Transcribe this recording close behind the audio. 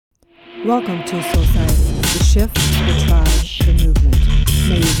Welcome to Soul Science, the shift, the tribe, the movement.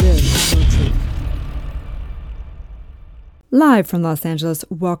 May you live your truth. Live from Los Angeles,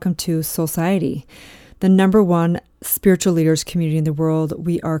 welcome to Soulciety, the #1 spiritual leaders community in the world.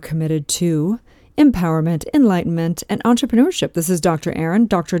 We are committed to empowerment, enlightenment, and entrepreneurship. This is Dr. Erin,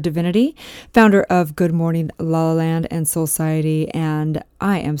 Doctor of Divinity, founder of Good Morning La La Land and Soulciety, and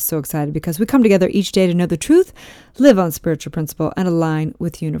I am so excited because we come together each day to know the truth, live on spiritual principle, and align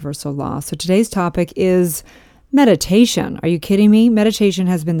with universal law. So today's topic is meditation. Are you kidding me? Meditation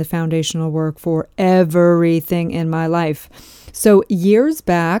has been the foundational work for everything in my life. So years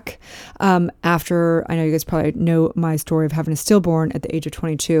back, after, I know you guys probably know my story of having a stillborn at the age of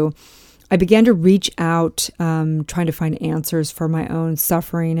 22, I began to reach out, trying to find answers for my own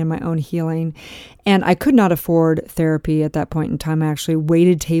suffering and my own healing. And I could not afford therapy at that point in time. I actually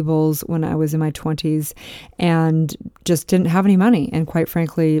waited tables when I was in my 20s and just didn't have any money. And quite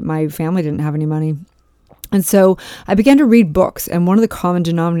frankly, my family didn't have any money. And so I began to read books, and one of the common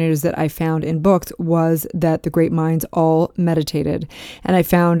denominators that I found in books was that the great minds all meditated. And I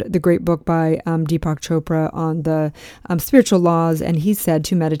found the great book by Deepak Chopra on the spiritual laws, and he said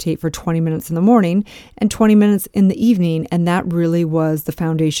to meditate for 20 minutes in the morning and 20 minutes in the evening, and that really was the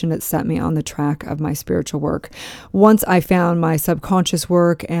foundation that set me on the track of my spiritual work. Once I found my subconscious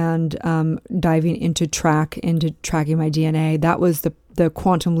work and diving into tracking my DNA, that was the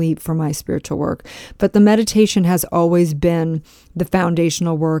quantum leap for my spiritual work. But the meditation has always been the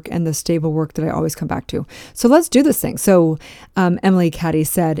foundational work and the stable work that I always come back to. So let's do this thing. So Emily Cady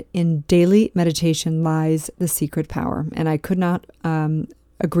said, "In daily meditation lies the secret power." And I could not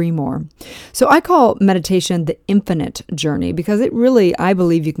agree more. So I call meditation the infinite journey because it really, I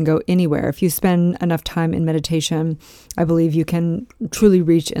believe you can go anywhere. If you spend enough time in meditation, I believe you can truly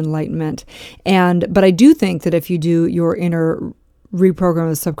reach enlightenment. But I do think that if you do your inner reprogram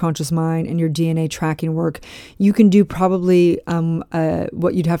the subconscious mind and your DNA tracking work, you can do probably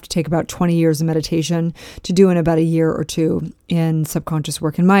what you'd have to take about 20 years of meditation to do in about a year or two in subconscious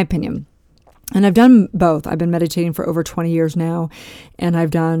work, in my opinion. And I've done both. I've been meditating for over 20 years now, and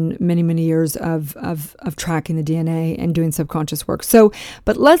I've done many, many years of tracking the DNA and doing subconscious work.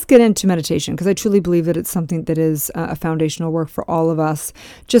 But let's get into meditation because I truly believe that it's something that is a foundational work for all of us,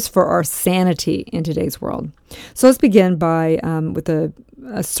 just for our sanity in today's world. So let's begin with a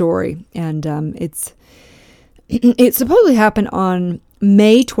story, and it supposedly happened on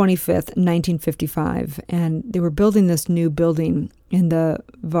May 25th, 1955, and they were building this new building in the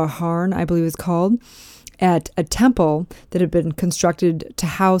Vaharn, I believe it's called, at a temple that had been constructed to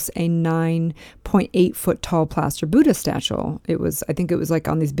house a 9.8 foot tall plaster Buddha statue. I think it was like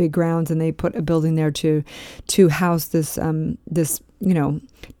on these big grounds, and they put a building there to house this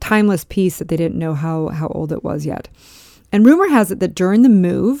timeless piece that they didn't know how old it was yet. And rumor has it that during the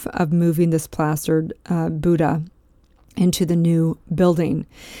moving this plastered Buddha into the new building,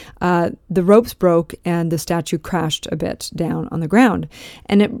 the ropes broke and the statue crashed a bit down on the ground,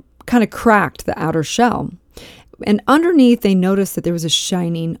 and it kind of cracked the outer shell. And underneath, they noticed that there was a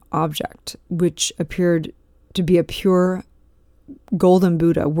shining object, which appeared to be a pure golden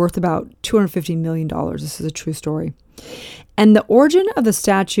Buddha worth about $250 million. This is a true story. And the origin of the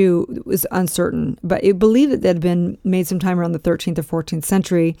statue was uncertain, but it believed that it had been made sometime around the 13th or 14th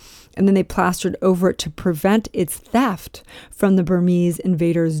century, and then they plastered over it to prevent its theft from the Burmese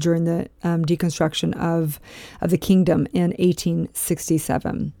invaders during the deconstruction of the kingdom in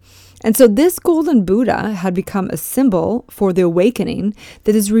 1867. And so this golden Buddha had become a symbol for the awakening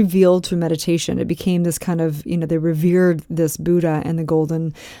that is revealed through meditation. It became this kind of, they revered this Buddha and the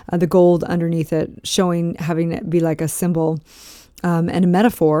gold underneath it, having it be like a symbol and a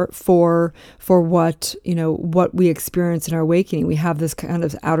metaphor for what we experience in our awakening. We have this kind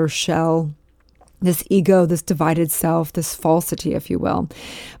of outer shell, this ego, this divided self, this falsity, if you will.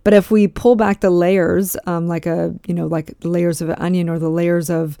 But if we pull back the layers, like the layers of an onion or the layers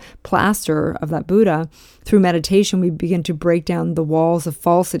of plaster of that Buddha, through meditation, we begin to break down the walls of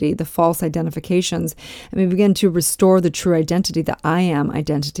falsity, the false identifications, and we begin to restore the true identity, the I am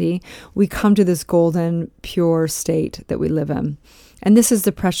identity. We come to this golden, pure state that we live in. And this is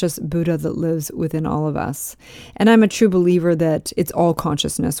the precious Buddha that lives within all of us. And I'm a true believer that it's all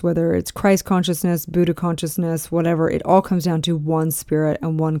consciousness, whether it's Christ consciousness, Buddha consciousness, whatever, it all comes down to one spirit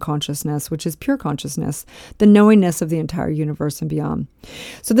and one consciousness, which is pure consciousness, the knowingness of the entire universe and beyond.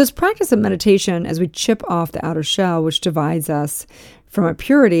 So this practice of meditation, as we chip off the outer shell, which divides us from a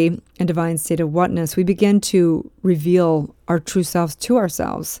purity and divine state of oneness, we begin to reveal our true selves to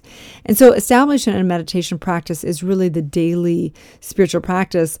ourselves. And so establishment and meditation practice is really the daily spiritual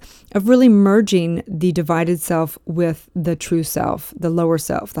practice of really merging the divided self with the true self, the lower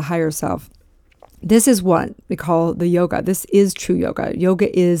self, the higher self. This is what we call the yoga. This is true yoga.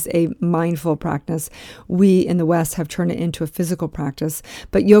 Yoga is a mindful practice. We in the West have turned it into a physical practice,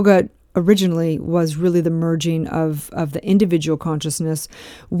 but yoga originally was really the merging of the individual consciousness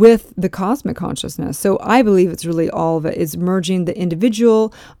with the cosmic consciousness. So I believe it's really all of it. It's merging the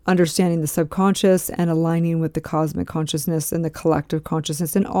individual, understanding the subconscious, and aligning with the cosmic consciousness and the collective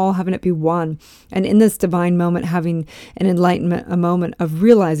consciousness, and all having it be one. And in this divine moment, having an enlightenment, a moment of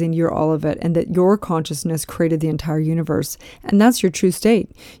realizing you're all of it and that your consciousness created the entire universe. And that's your true state.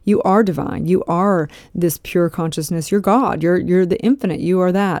 You are divine. You are this pure consciousness. You're God. You're the infinite. You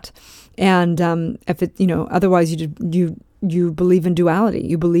are that. And if it, otherwise you believe in duality,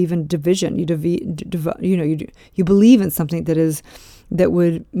 you believe in division, you believe in something that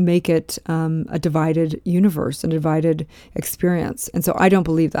would make it a divided universe, a divided experience. And so I don't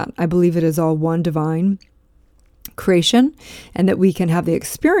believe that. I believe it is all one divine creation, and that we can have the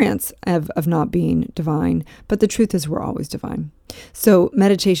experience of not being divine, but the truth is we're always divine. So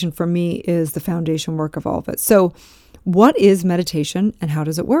meditation for me is the foundation work of all of it. So what is meditation and how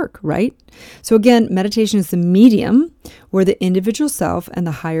does it work, right? So again, meditation is the medium where the individual self and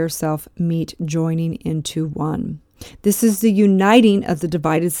the higher self meet, joining into one. This is the uniting of the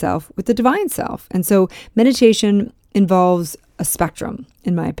divided self with the divine self. And so meditation involves a spectrum,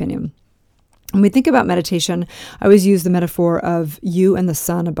 in my opinion. When we think about meditation, I always use the metaphor of you and the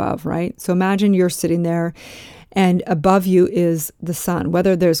sun above, right? So imagine you're sitting there and above you is the sun.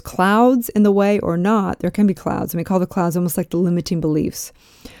 Whether there's clouds in the way or not, there can be clouds. And we call the clouds almost like the limiting beliefs.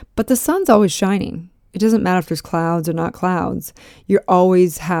 But the sun's always shining. It doesn't matter if there's clouds or not clouds. You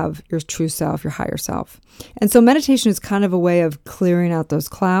always have your true self, your higher self. And so meditation is kind of a way of clearing out those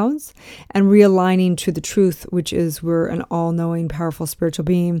clouds and realigning to the truth, which is we're an all-knowing, powerful spiritual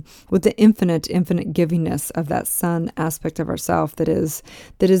being with the infinite givingness of that sun aspect of ourself that is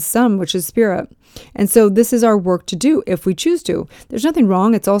sun, which is spirit. And so this is our work to do if we choose to. There's nothing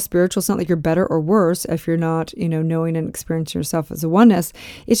wrong. It's all spiritual. It's not like you're better or worse if you're not, knowing and experiencing yourself as a oneness.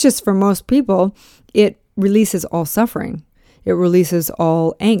 It's just for most people, it releases all suffering. It releases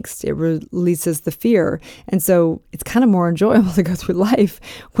all angst. It releases the fear. And so it's kind of more enjoyable to go through life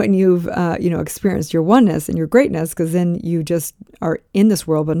when you've, experienced your oneness and your greatness, because then you just are in this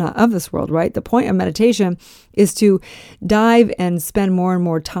world, but not of this world, right? The point of meditation is to dive and spend more and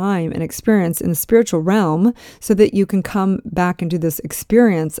more time and experience in the spiritual realm so that you can come back into this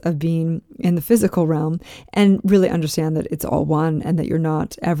experience of being in the physical realm and really understand that it's all one and that you're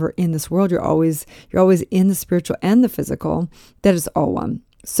not ever in this world. You're always in the spiritual and the physical. That is all one.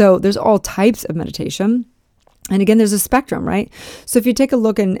 So there's all types of meditation. And again, there's a spectrum, right? So if you take a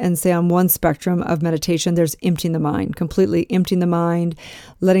look and say on one spectrum of meditation, there's emptying the mind, completely emptying the mind,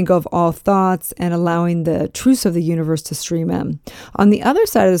 letting go of all thoughts and allowing the truths of the universe to stream in. On the other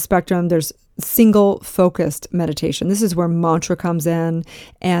side of the spectrum, there's single focused meditation. This is where mantra comes in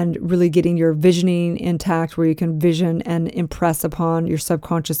and really getting your visioning intact, where you can vision and impress upon your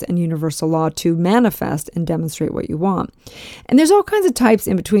subconscious and universal law to manifest and demonstrate what you want. And there's all kinds of types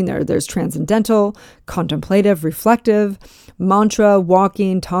in between there. There's transcendental, contemplative, reflective, mantra,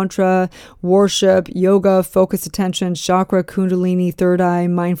 walking, tantra, worship, yoga, focused attention, chakra, kundalini, third eye,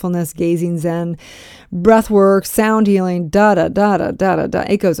 mindfulness, gazing, zen, breath work, sound healing,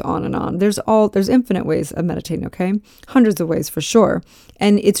 It goes on and on. There's infinite ways of meditating, okay? Hundreds of ways for sure.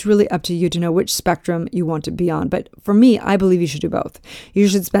 And it's really up to you to know which spectrum you want to be on. But for me, I believe you should do both. You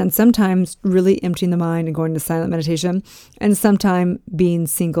should spend some time really emptying the mind and going to silent meditation, and some time being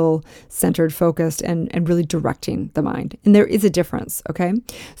single-centered, focused, and really directing the mind. And there is a difference, okay?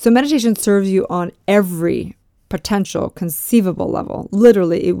 So meditation serves you on every potential conceivable level.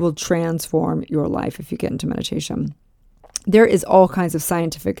 Literally, it will transform your life if you get into meditation. There is all kinds of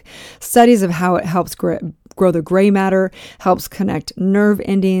scientific studies of how it helps grow the gray matter, helps connect nerve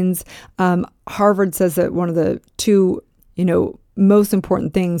endings. Harvard says that one of the two, most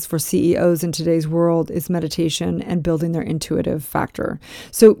important things for CEOs in today's world is meditation and building their intuitive factor.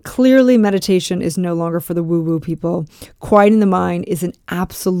 So clearly meditation is no longer for the woo-woo people. Quieting the mind is an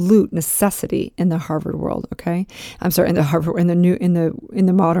absolute necessity in the Harvard world, okay? I'm sorry, in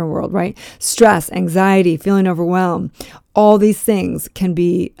the modern world, right? Stress, anxiety, feeling overwhelmed, all these things can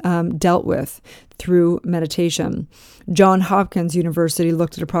be dealt with through meditation. Johns Hopkins University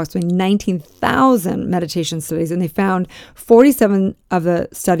looked at approximately 19,000 meditation studies, and they found 47 of the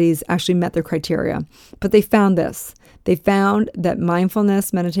studies actually met their criteria. But they found this, They found that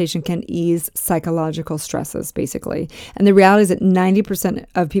mindfulness meditation can ease psychological stresses, basically. And the reality is that 90%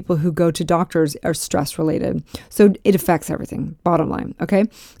 of people who go to doctors are stress related. So it affects everything, bottom line. Okay.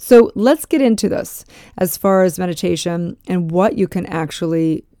 So let's get into this as far as meditation and what you can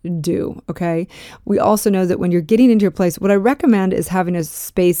actually do. Okay. We also know that when you're getting into your place, what I recommend is having a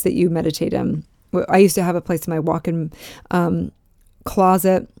space that you meditate in. I used to have a place in my walk-in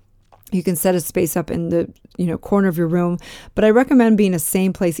closet. You can set a space up in the corner of your room, but I recommend being the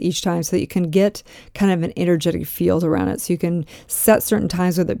same place each time so that you can get kind of an energetic field around it. So you can set certain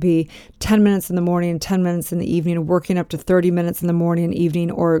times, whether it be 10 minutes in the morning and 10 minutes in the evening, working up to 30 minutes in the morning and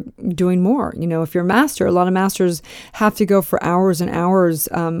evening, or doing more. If you're a master, a lot of masters have to go for hours and hours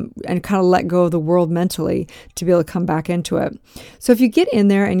and kind of let go of the world mentally to be able to come back into it. So if you get in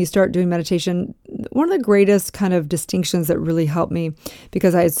there and you start doing meditation, one of the greatest kind of distinctions that really helped me,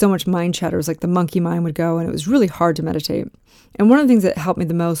 because I had so much mind chatter, it was like the monkey mind would go, and it was really hard to meditate. And one of the things that helped me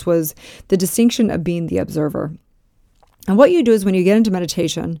the most was the distinction of being the observer. And what you do is when you get into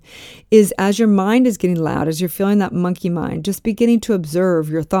meditation is as your mind is getting loud, as you're feeling that monkey mind, just beginning to observe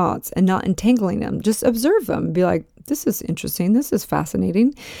your thoughts and not entangling them. Just observe them. Be like, this is interesting. This is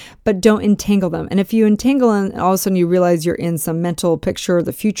fascinating. But don't entangle them. And if you entangle them, all of a sudden you realize you're in some mental picture,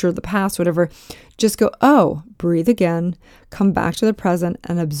 the future, the past, whatever, just go, breathe again, come back to the present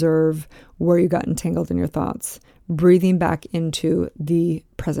and observe where you got entangled in your thoughts, breathing back into the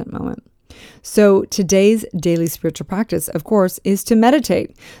present moment. So today's daily spiritual practice, of course, is to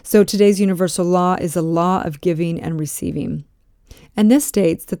meditate. So today's universal law is a law of giving and receiving. And this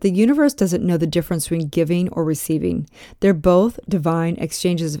states that the universe doesn't know the difference between giving or receiving. They're both divine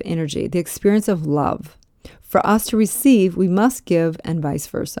exchanges of energy, the experience of love. For us to receive, we must give, and vice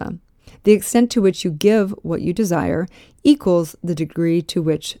versa. The extent to which you give what you desire equals the degree to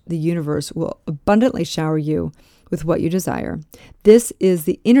which the universe will abundantly shower you with what you desire. This is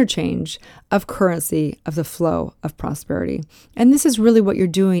the interchange of currency of the flow of prosperity. And this is really what you're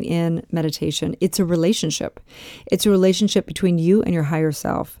doing in meditation. It's a relationship. It's a relationship between you and your higher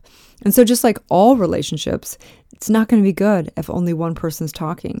self. And so just like all relationships, it's not going to be good if only one person's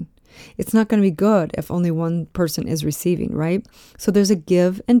talking. It's not going to be good if only one person is receiving, right? So there's a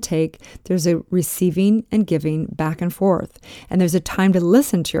give and take. There's a receiving and giving back and forth. And there's a time to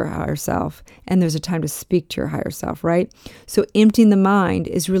listen to your higher self. And there's a time to speak to your higher self, right? So emptying the mind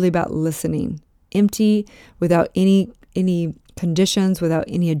is really about listening. Empty without any conditions, without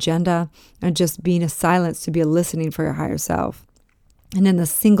any agenda, and just being a silence to be a listening for your higher self. And in the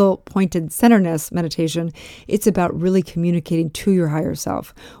single pointed centeredness meditation, it's about really communicating to your higher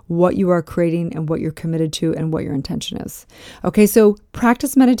self what you are creating and what you're committed to and what your intention is. Okay, so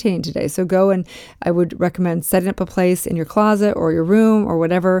practice meditating today. So go, and I would recommend setting up a place in your closet or your room or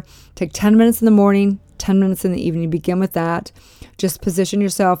whatever. Take 10 minutes in the morning, 10 minutes in the evening. Begin with that. Just position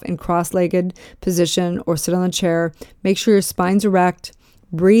yourself in cross-legged position or sit on the chair. Make sure your spine's erect.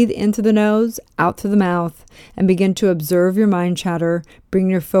 Breathe into the nose, out through the mouth, and begin to observe your mind chatter. Bring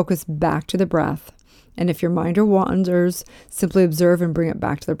your focus back to the breath. And if your mind wanders, simply observe and bring it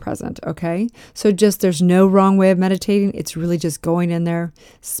back to the present, okay? So there's no wrong way of meditating. It's really just going in there,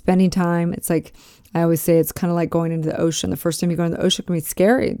 spending time. It's like, I always say, it's kind of like going into the ocean. The first time you go into the ocean can be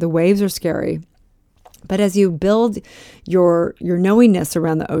scary. The waves are scary. But as you build your knowingness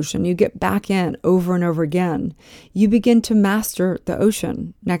around the ocean, you get back in over and over again, you begin to master the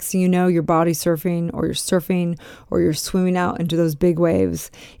ocean. Next thing you know, you're body surfing or you're swimming out into those big waves.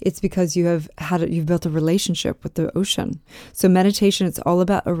 It's because you've built a relationship with the ocean. So meditation, it's all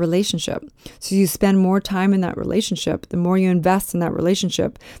about a relationship. So you spend more time in that relationship. The more you invest in that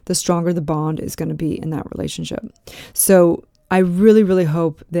relationship, the stronger the bond is going to be in that relationship. So I really, really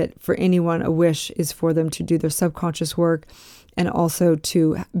hope that for anyone, a wish is for them to do their subconscious work and also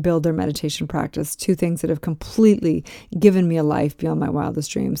to build their meditation practice. Two things that have completely given me a life beyond my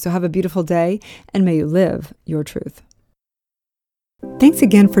wildest dreams. So have a beautiful day, and may you live your truth. Thanks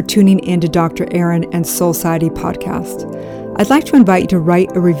again for tuning in to Dr. Erin and Soulciety podcast. I'd like to invite you to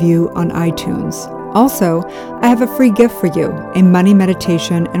write a review on iTunes. Also, I have a free gift for you, a money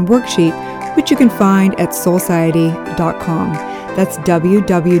meditation and worksheet, which you can find at soulciety.com. That's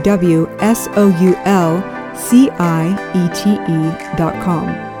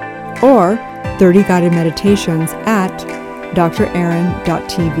www.soulciete.com. Or 30 guided meditations at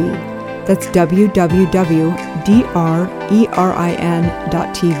drerin.tv. That's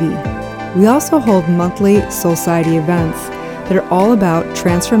www.drerin.tv. We also hold monthly Soulciety events that are all about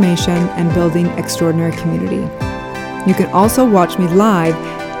transformation and building extraordinary community. You can also watch me live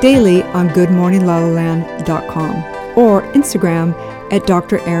daily on goodmorninglalaland.com or Instagram at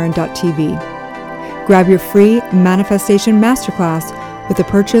drerin.tv. Grab your free Manifestation Masterclass with the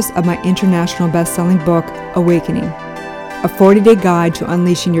purchase of my international best-selling book, Awakening, a 40-day guide to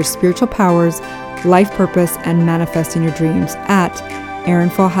unleashing your spiritual powers, life purpose, and manifesting your dreams at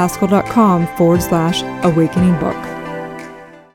erinfallhaskell.com/awakening book.